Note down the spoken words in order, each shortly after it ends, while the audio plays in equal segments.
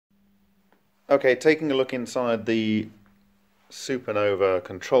Okay, taking a look inside the Supernova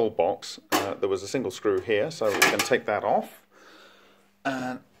control box, there was a single screw here, so we can take that off.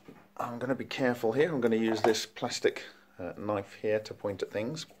 And I'm going to be careful here. I'm going to use this plastic knife here to point at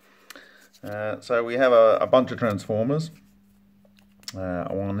things. So we have a bunch of transformers.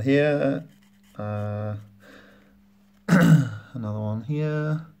 One here, another one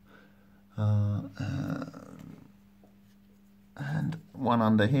here, and one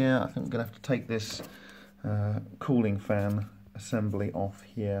under here. I think I'm going to have to take this cooling fan assembly off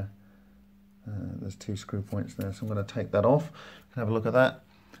here. There's two screw points there, so I'm going to take that off. Have a look at that.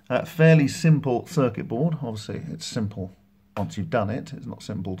 Fairly simple circuit board. Obviously it's simple once you've done it. It's not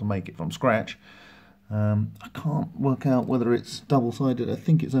simple to make it from scratch. I can't work out whether it's double-sided. I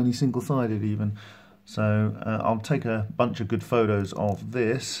think it's only single-sided even. So I'll take a bunch of good photos of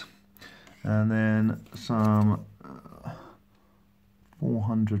this, and then some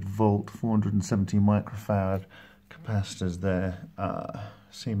 400 volt, 470 microfarad capacitors there,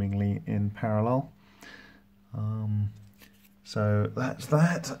 seemingly in parallel. So that's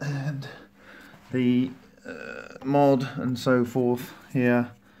that, and the mod and so forth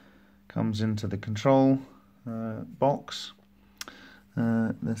here comes into the control box.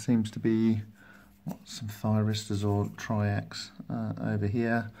 There seems to be some thyristors or triacs over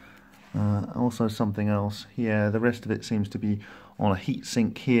here. Also something else here. The rest of it seems to be on a heat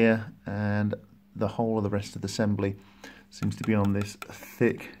sink here, and the whole of the rest of the assembly seems to be on this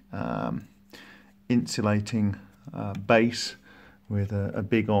thick insulating base with a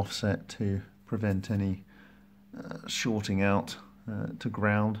big offset to prevent any shorting out to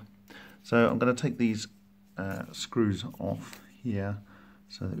ground. So I'm going to take these screws off here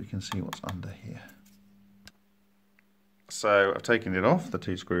so that we can see what's under here. So I've taken it off. The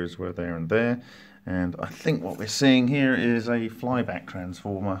two screws were there and there, and I think what we're seeing here is a flyback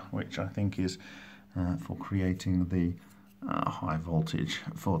transformer, which I think is for creating the high voltage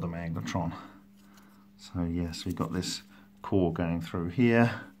for the magnetron. So yes, we've got this core going through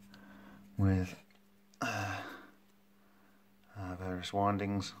here with various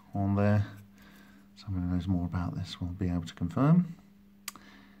windings on there. Someone who knows more about this will be able to confirm.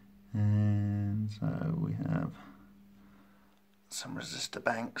 And so we have some resistor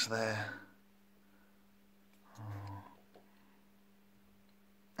banks there,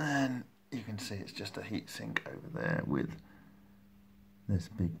 and you can see it's just a heatsink over there with this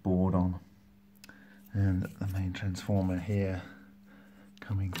big board on, and the main transformer here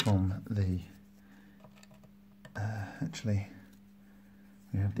coming from the actually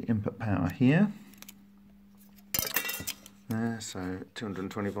we have the input power here there, so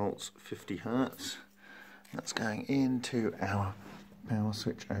 220 volts, 50 hertz. That's going into our power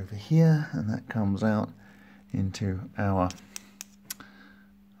switch over here, and that comes out into our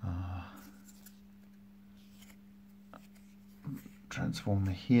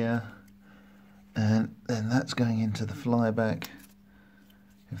transformer here, and then that's going into the flyback,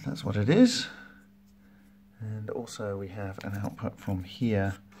 if that's what it is. And also we have an output from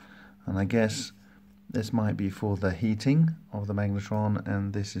here, and I guess this might be for the heating of the magnetron,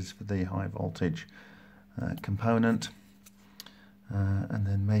 and this is for the high voltage component, and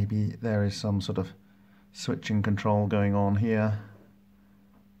then maybe there is some sort of switching control going on here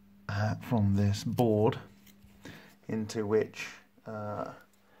from this board, into which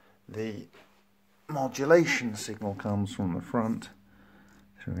the modulation signal comes from the front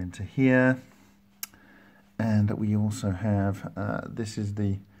through into here. And we also have this is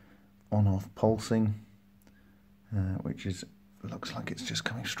the on-off pulsing, which looks like it's just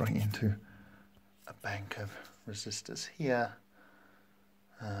coming straight into a bank of resistors here.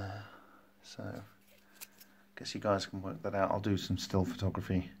 So I guess you guys can work that out. I'll do some still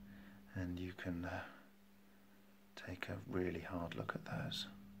photography and you can take a really hard look at those.